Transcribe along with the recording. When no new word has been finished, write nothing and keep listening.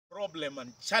problem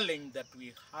and challenge that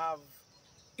we have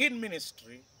in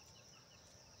ministry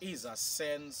is a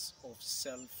sense of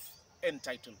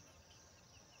self-entitlement.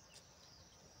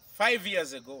 5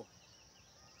 years ago,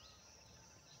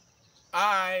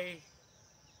 I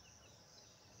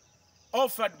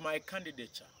offered my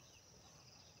candidature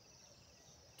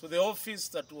to the office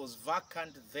that was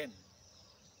vacant then,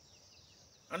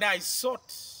 and I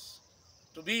sought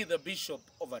to be the bishop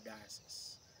of a diocese.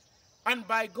 And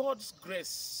by God's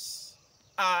grace,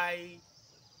 I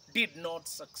did not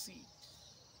succeed.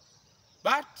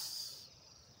 But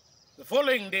the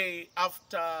following day,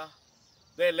 after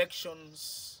the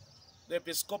elections, the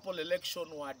episcopal election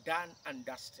were done and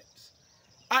dusted,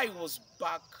 I was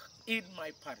back in my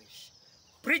parish,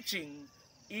 preaching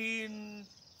in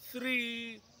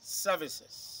 3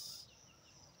 services.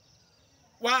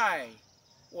 Why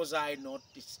was I not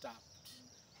disturbed?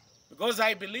 Because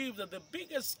I believe that the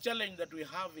biggest challenge that we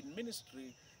have in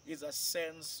ministry is a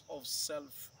sense of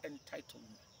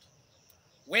self-entitlement,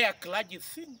 where clergy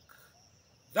think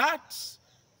that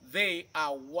they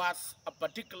are worth a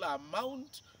particular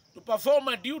amount to perform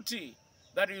a duty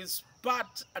that is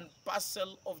part and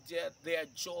parcel of their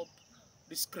job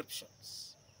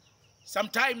descriptions.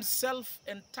 Sometimes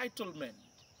self-entitlement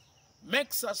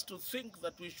makes us to think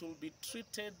that we should be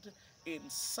treated in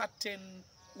certain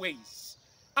ways,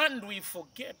 and we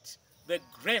forget the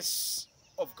grace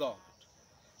of God.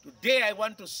 Today I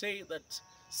want to say that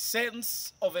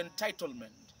sense of entitlement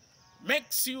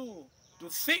makes you to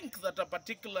think that a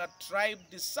particular tribe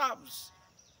deserves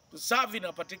to serve in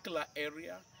a particular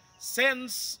area.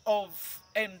 Sense of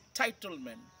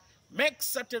entitlement makes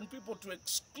certain people to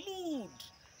exclude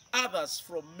others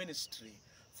from ministry,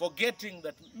 forgetting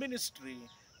that ministry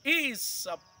is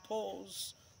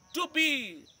supposed to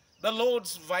be the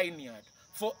Lord's vineyard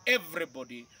for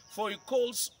everybody, for he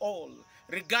calls all,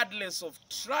 regardless of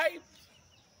tribe,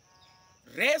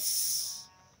 race,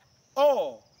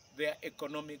 or their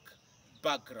economic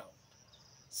background.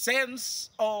 Sense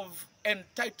of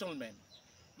entitlement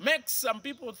makes some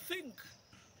people think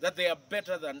that they are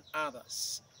better than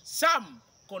others. Some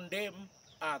condemn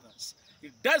others.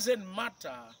 It doesn't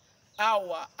matter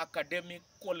our academic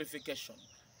qualification.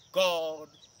 God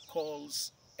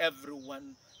calls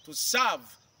everyone to serve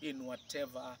in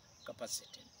whatever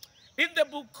capacity. In the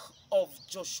book of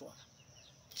Joshua,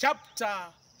 chapter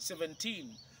 17,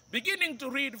 beginning to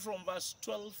read from verse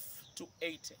 12 to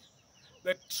 18,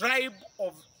 the tribe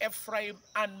of Ephraim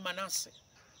and Manasseh,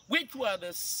 which were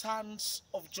the sons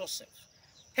of Joseph,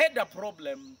 had a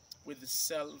problem with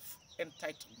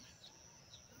self-entitlement.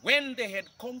 When they had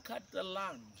conquered the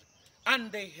land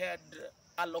and they had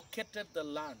allocated the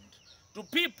land to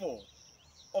people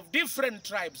of different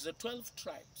tribes, the 12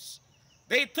 tribes,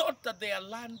 they thought that their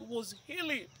land was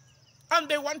hilly and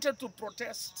they wanted to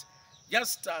protest,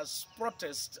 just as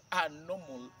protests are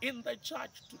normal in the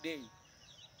church today.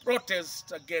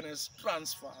 Protests against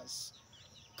transfers,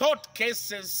 court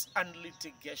cases and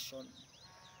litigation,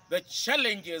 the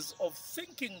challenges of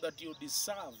thinking that you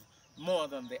deserve more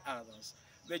than the others.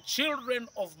 The children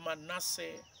of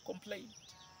Manasseh complained,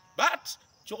 but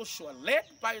Joshua, led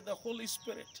by the Holy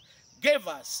Spirit, gave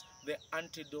us the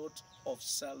antidote of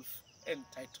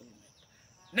self-entitlement.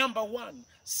 Number one,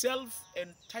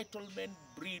 self-entitlement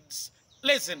breeds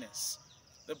laziness.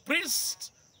 The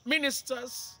priests,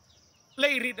 ministers,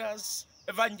 lay readers,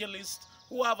 evangelists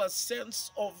who have a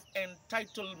sense of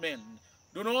entitlement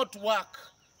do not work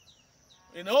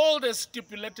in all the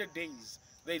stipulated days.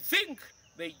 They think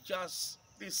they just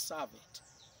deserve it,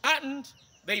 and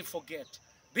they forget.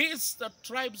 These, the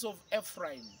tribes of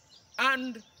Ephraim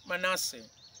and Manasseh,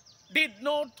 did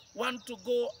not want to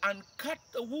go and cut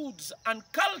the woods and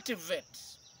cultivate.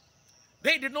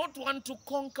 They did not want to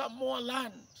conquer more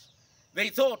land. They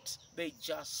thought they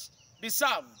just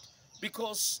deserved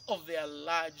because of their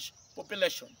large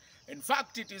population. In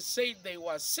fact, it is said they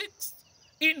were 6th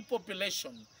in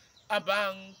population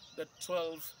among the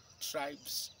 12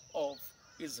 tribes of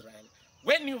Israel.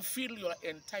 When you feel you are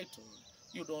entitled,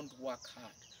 you don't work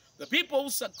hard. The people who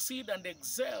succeed and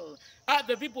excel are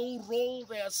the people who roll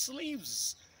their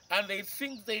sleeves and they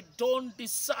think they don't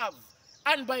deserve.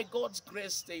 And by God's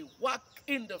grace, they work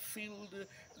in the field,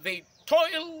 they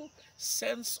toil.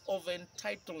 Sense of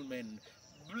entitlement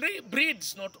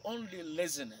breeds not only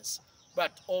laziness,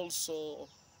 but also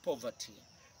poverty.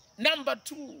 Number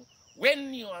two,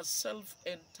 when you are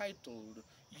self-entitled,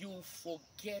 you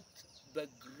forget the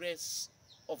grace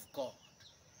of God.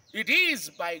 It is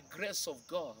by grace of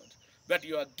God that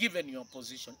you are given your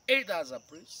position, either as a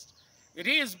priest. It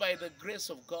is by the grace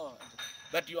of God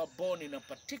that you are born in a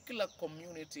particular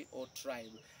community or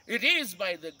tribe. It is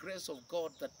by the grace of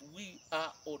God that we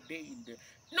are ordained,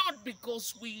 not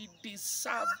because we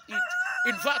deserve it.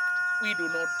 In fact, we do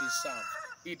not deserve.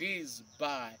 It is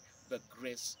by the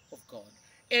grace of God.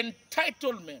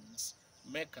 Entitlements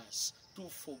make us to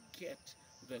forget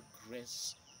the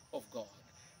grace of God.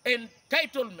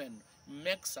 Entitlement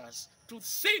makes us to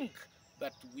think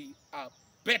that we are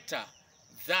better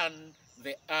than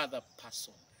the other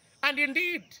person. And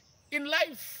indeed, in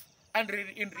life and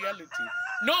in reality,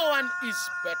 no one is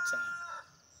better.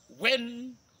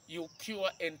 When you cure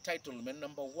entitlement,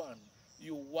 number one,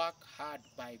 you work hard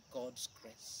by God's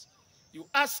grace. You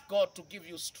ask God to give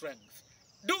you strength.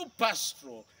 Do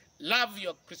pastoral. Love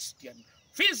your Christian.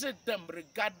 Visit them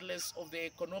regardless of their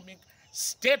economic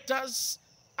status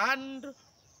and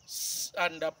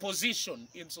position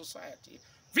in society.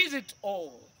 Visit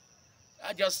all.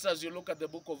 Just as you look at the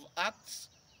book of Acts,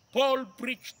 Paul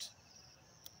preached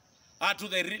to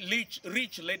the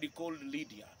rich lady called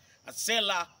Lydia, a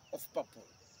seller of purple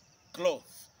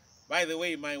cloth. By the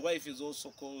way, my wife is also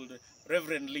called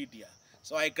Reverend Lydia,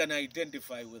 so I can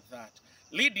identify with that.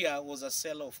 Lydia was a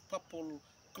seller of purple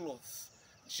cloth.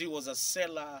 She was a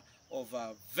seller of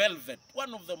velvet,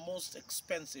 one of the most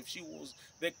expensive. She was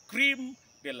the cream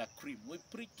de la cream. We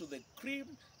preach to the cream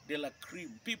de la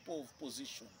cream, people of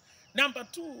position. Number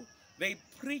two, they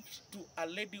preached to a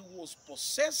lady who was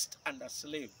possessed and a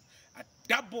slave, a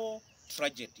double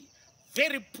tragedy.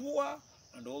 Very poor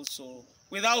and also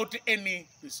without any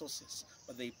resources,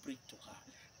 but they preached to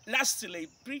her. Lastly,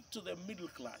 preached to the middle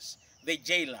class, the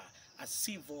jailer, a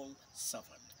civil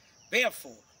servant.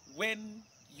 Therefore, when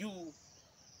you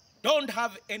don't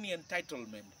have any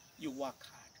entitlement, you work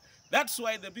hard. That's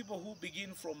why the people who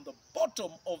begin from the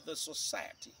bottom of the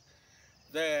society,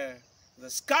 the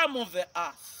scum of the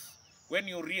earth, when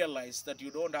you realize that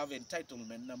you don't have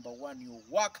entitlement, number one, you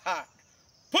work hard.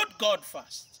 Put God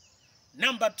first.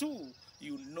 Number two,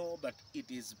 you know that it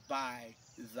is by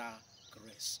the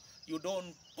grace. You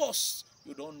don't boast,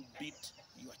 you don't beat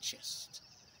your chest.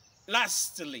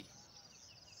 Lastly,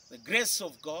 the grace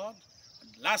of God.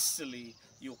 And lastly,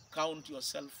 you count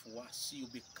yourself worth. You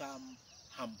become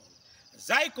humble. As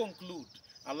I conclude,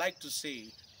 I like to say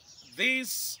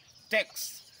this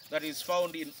text that is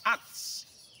found in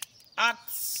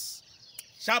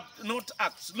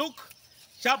Luke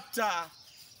chapter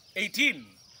 18,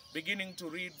 beginning to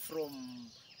read from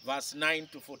verse 9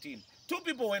 to 14. Two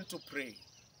people went to pray.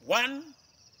 One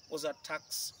was a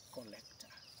tax collector.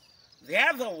 The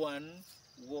other one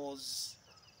was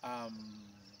a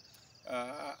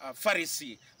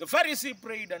Pharisee. The Pharisee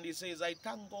prayed and he says, I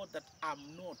thank God that I'm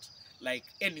not like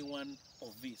anyone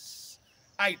of these.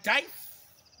 I tithe.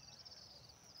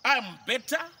 I'm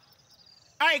better.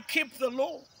 I keep the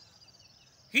law.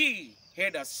 He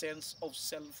had a sense of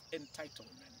self-entitlement.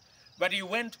 But he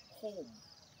went home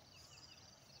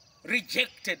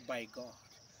rejected by God.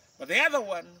 But the other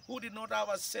one who did not have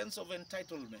a sense of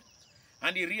entitlement,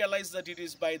 and he realized that it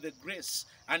is by the grace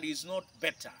and he's not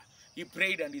better, he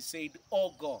prayed and he said,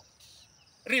 oh God,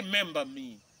 remember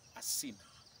me a sinner.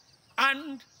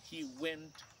 And he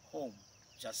went home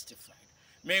justified.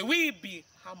 May we be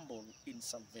humble in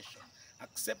salvation.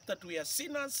 Accept that we are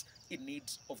sinners in need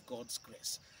of God's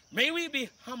grace. May we be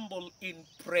humble in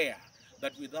prayer,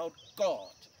 that without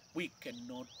God we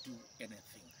cannot do anything.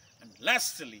 And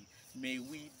lastly, may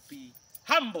we be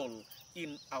humble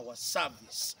in our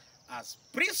service as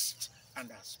priests and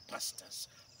as pastors.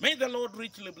 May the Lord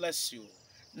richly bless you.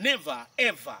 Never,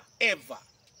 ever, ever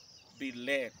be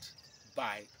led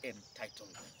by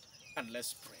entitlement. And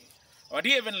let's pray. Our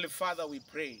dear Heavenly Father, we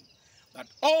pray that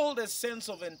all the sense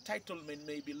of entitlement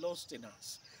may be lost in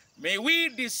us. May we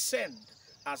descend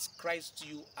as Christ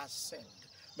you ascend.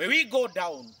 May we go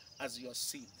down as you are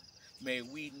seen. May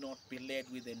we not be led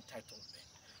with entitlement.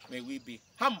 May we be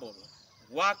humble,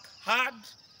 work hard,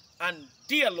 and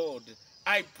dear Lord,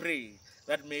 I pray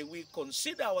that may we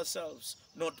consider ourselves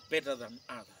not better than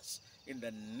others. In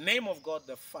the name of God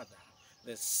the Father,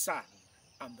 the Son,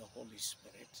 and the Holy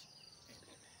Spirit.